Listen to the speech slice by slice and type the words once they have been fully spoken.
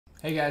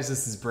Hey guys,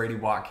 this is Brady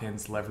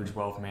Watkins, Leverage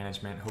Wealth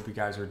Management. Hope you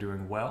guys are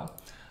doing well.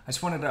 I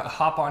just wanted to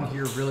hop on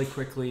here really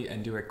quickly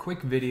and do a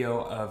quick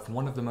video of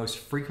one of the most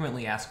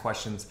frequently asked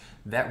questions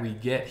that we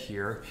get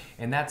here,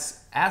 and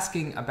that's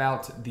asking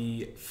about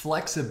the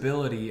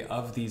flexibility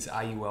of these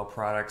IUL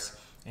products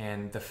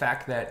and the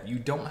fact that you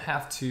don't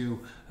have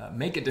to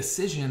make a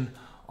decision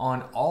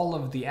on all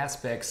of the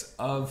aspects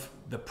of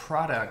the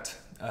product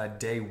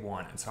day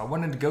one. And so I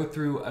wanted to go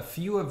through a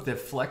few of the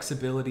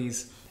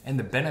flexibilities and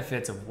the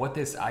benefits of what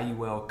this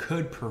IUL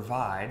could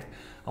provide.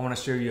 I want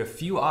to show you a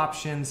few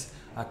options,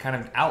 kind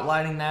of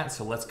outlining that.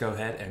 So let's go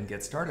ahead and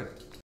get started.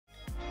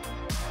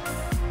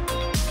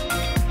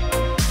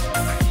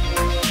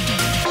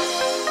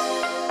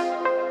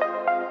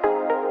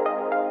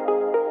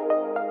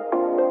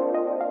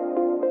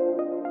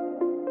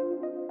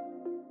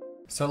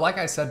 So like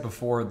I said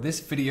before,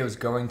 this video is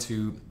going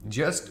to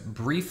just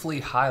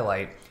briefly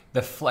highlight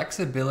the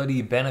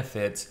flexibility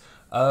benefits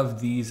of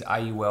these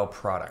IUL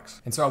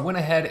products. And so I went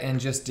ahead and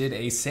just did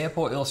a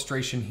sample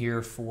illustration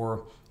here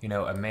for,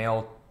 a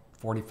male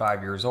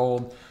 45 years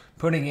old,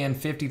 putting in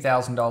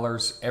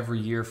 $50,000 every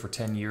year for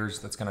 10 years.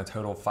 That's gonna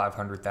total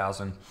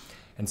 $500,000.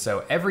 And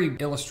so every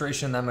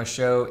illustration that I'm gonna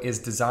show is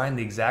designed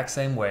the exact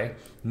same way.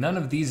 None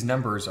of these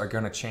numbers are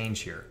gonna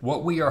change here.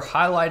 What we are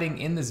highlighting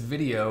in this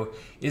video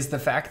is the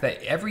fact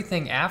that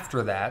everything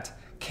after that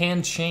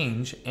can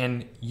change,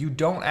 and you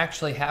don't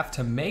actually have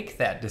to make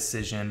that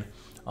decision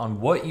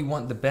on what you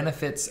want the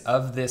benefits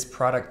of this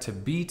product to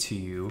be to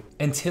you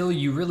until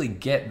you really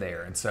get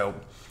there. And so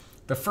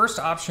the first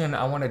option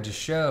I wanted to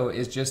show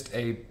is just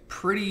a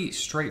pretty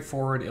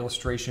straightforward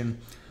illustration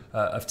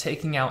of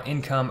taking out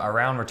income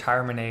around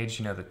retirement age,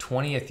 the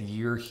 20th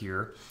year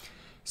here.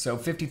 So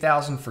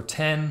 50,000 for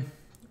 10,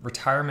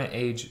 retirement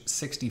age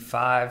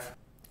 65,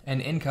 and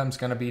income's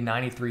gonna be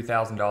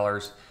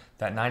 $93,000.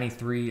 That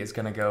 93 is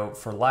gonna go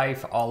for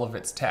life, all of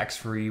it's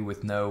tax-free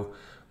with no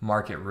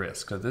market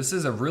risk. So this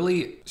is a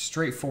really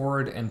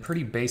straightforward and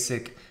pretty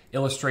basic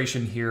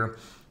illustration here.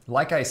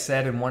 Like I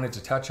said and wanted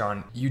to touch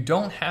on, you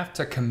don't have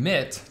to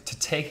commit to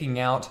taking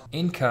out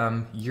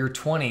income year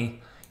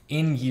 20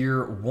 in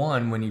year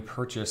one when you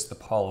purchase the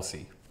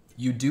policy.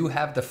 You do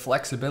have the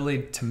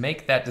flexibility to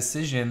make that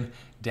decision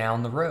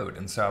down the road.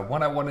 And so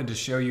what I wanted to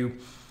show you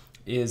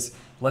is,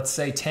 let's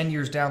say 10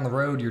 years down the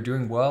road, you're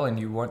doing well and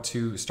you want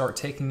to start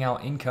taking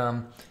out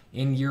income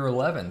in year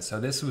 11. So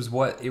this was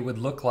what it would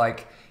look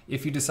like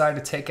if you decide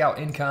to take out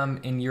income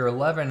in year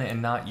 11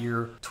 and not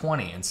year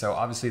 20. And so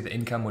obviously the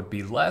income would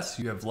be less.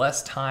 You have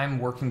less time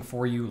working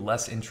for you,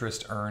 less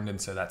interest earned. And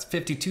so that's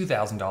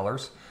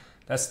 $52,000.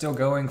 That's still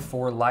going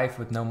for life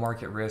with no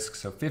market risk.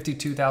 So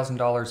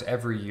 $52,000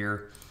 every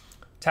year,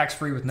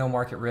 tax-free with no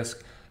market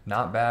risk,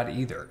 not bad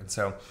either. And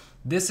so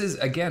this is,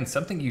 again,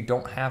 something you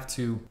don't have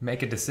to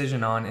make a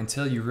decision on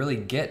until you really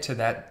get to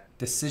that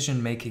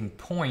decision-making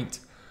point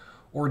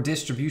or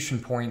distribution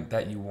point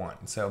that you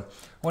want. So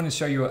I want to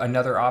show you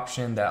another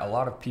option that a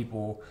lot of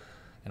people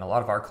and a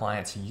lot of our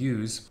clients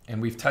use, and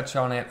we've touched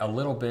on it a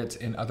little bit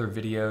in other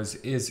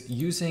videos, is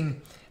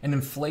using an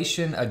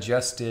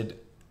inflation-adjusted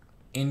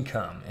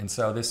income. And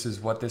so this is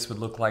what this would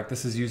look like.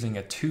 This is using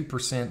a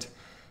 2%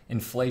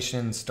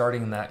 inflation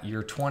starting in that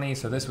year 20.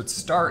 So this would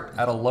start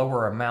at a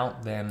lower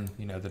amount than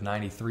the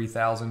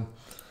 93,000,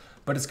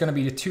 but it's going to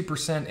be a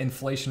 2%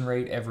 inflation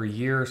rate every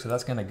year. So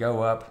that's going to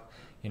go up,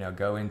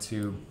 go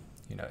into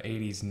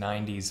 80s,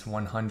 90s,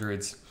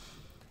 100s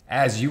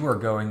as you are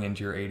going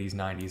into your 80s,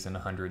 90s, and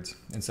 100s.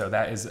 And so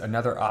that is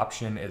another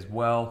option as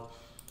well.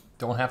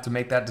 Don't have to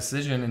make that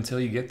decision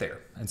until you get there.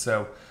 And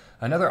so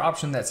another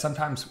option that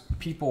sometimes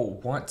people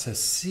want to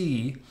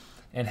see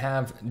and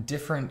have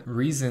different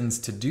reasons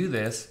to do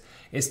this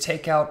is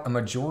take out a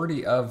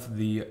majority of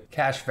the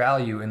cash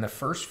value in the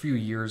first few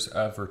years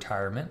of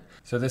retirement.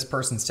 So this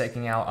person's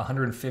taking out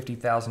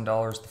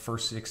 $150,000 the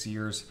first 6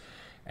 years,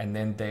 and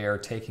then they are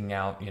taking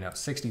out,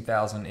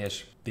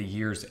 60,000-ish the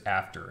years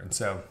after. And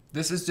so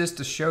this is just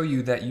to show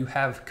you that you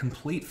have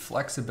complete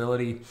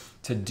flexibility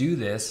to do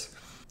this,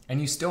 and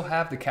you still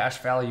have the cash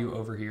value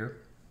over here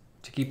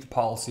to keep the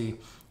policy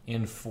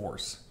in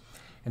force.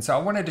 And so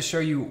I wanted to show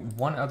you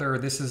one other,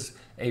 this is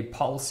a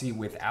policy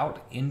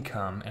without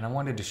income, and I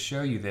wanted to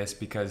show you this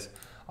because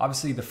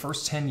obviously the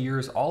first 10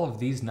 years, all of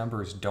these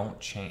numbers don't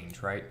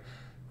change, right?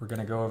 We're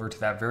gonna go over to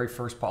that very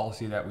first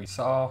policy that we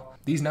saw.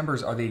 These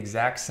numbers are the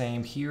exact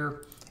same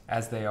here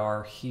as they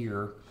are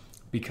here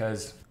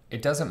because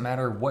it doesn't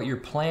matter what your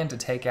plan to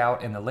take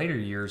out in the later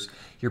years,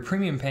 your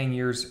premium paying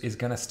years is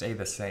gonna stay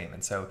the same.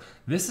 And so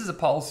this is a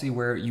policy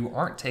where you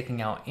aren't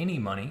taking out any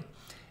money,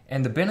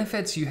 and the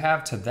benefits you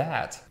have to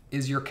that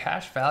is your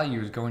cash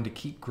value is going to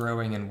keep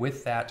growing, and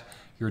with that,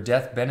 your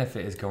death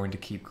benefit is going to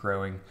keep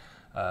growing,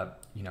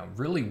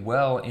 really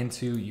well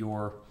into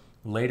your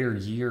later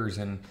years.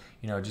 And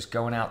just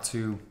going out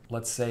to,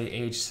 let's say,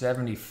 age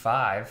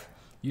 75,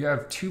 you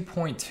have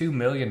 $2.2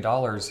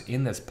 million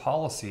in this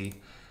policy,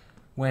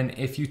 when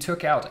if you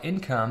took out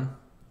income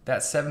that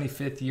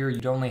 75th year,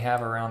 you'd only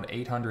have around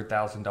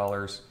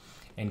 $800,000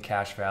 in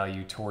cash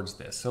value towards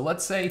this. So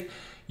let's say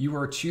you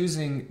are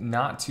choosing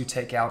not to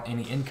take out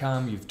any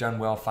income, you've done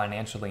well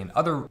financially in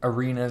other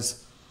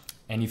arenas,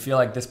 and you feel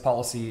like this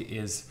policy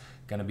is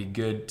gonna be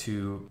good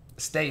to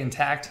stay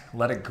intact,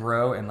 let it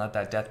grow, and let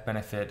that death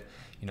benefit,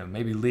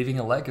 maybe leaving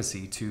a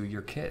legacy to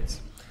your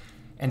kids.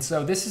 And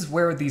so this is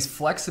where these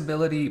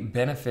flexibility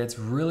benefits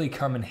really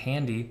come in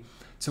handy,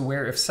 to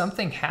where if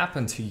something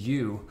happened to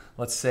you,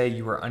 let's say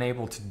you were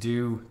unable to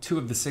do 2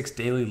 of the 6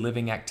 daily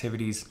living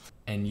activities,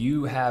 and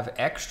you have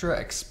extra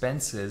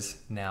expenses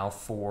now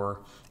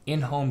for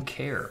in-home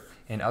care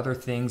and other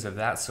things of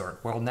that sort.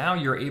 Well, now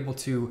you're able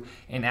to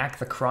enact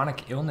the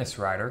chronic illness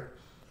rider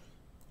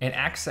and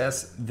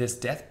access this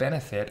death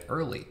benefit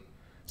early.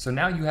 So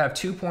now you have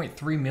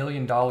 $2.3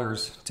 million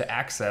to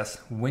access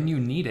when you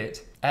need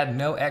it at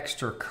no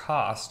extra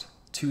cost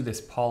to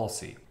this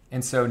policy.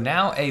 And so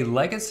now a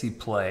legacy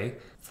play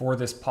for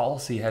this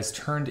policy has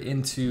turned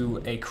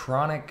into a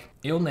chronic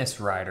illness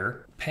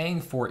rider,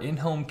 paying for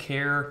in-home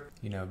care,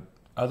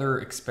 other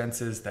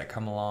expenses that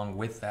come along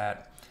with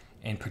that,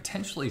 and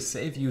potentially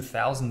save you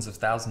thousands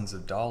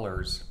of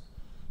dollars,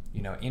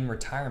 in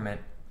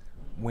retirement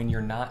when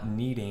you're not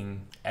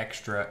needing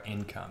extra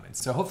income. And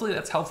so hopefully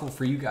that's helpful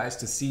for you guys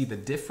to see the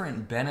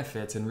different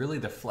benefits and really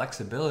the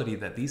flexibility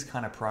that these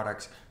kind of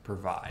products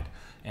provide.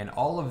 And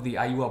all of the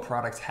IUL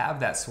products have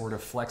that sort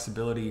of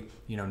flexibility,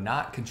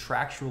 not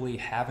contractually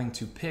having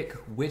to pick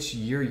which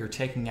year you're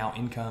taking out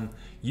income.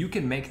 You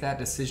can make that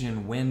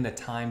decision when the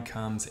time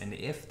comes and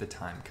if the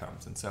time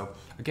comes. And so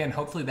again,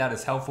 hopefully that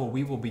is helpful.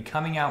 We will be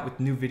coming out with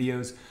new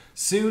videos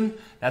soon.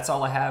 That's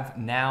all I have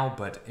now,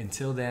 but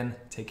until then,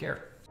 take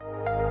care.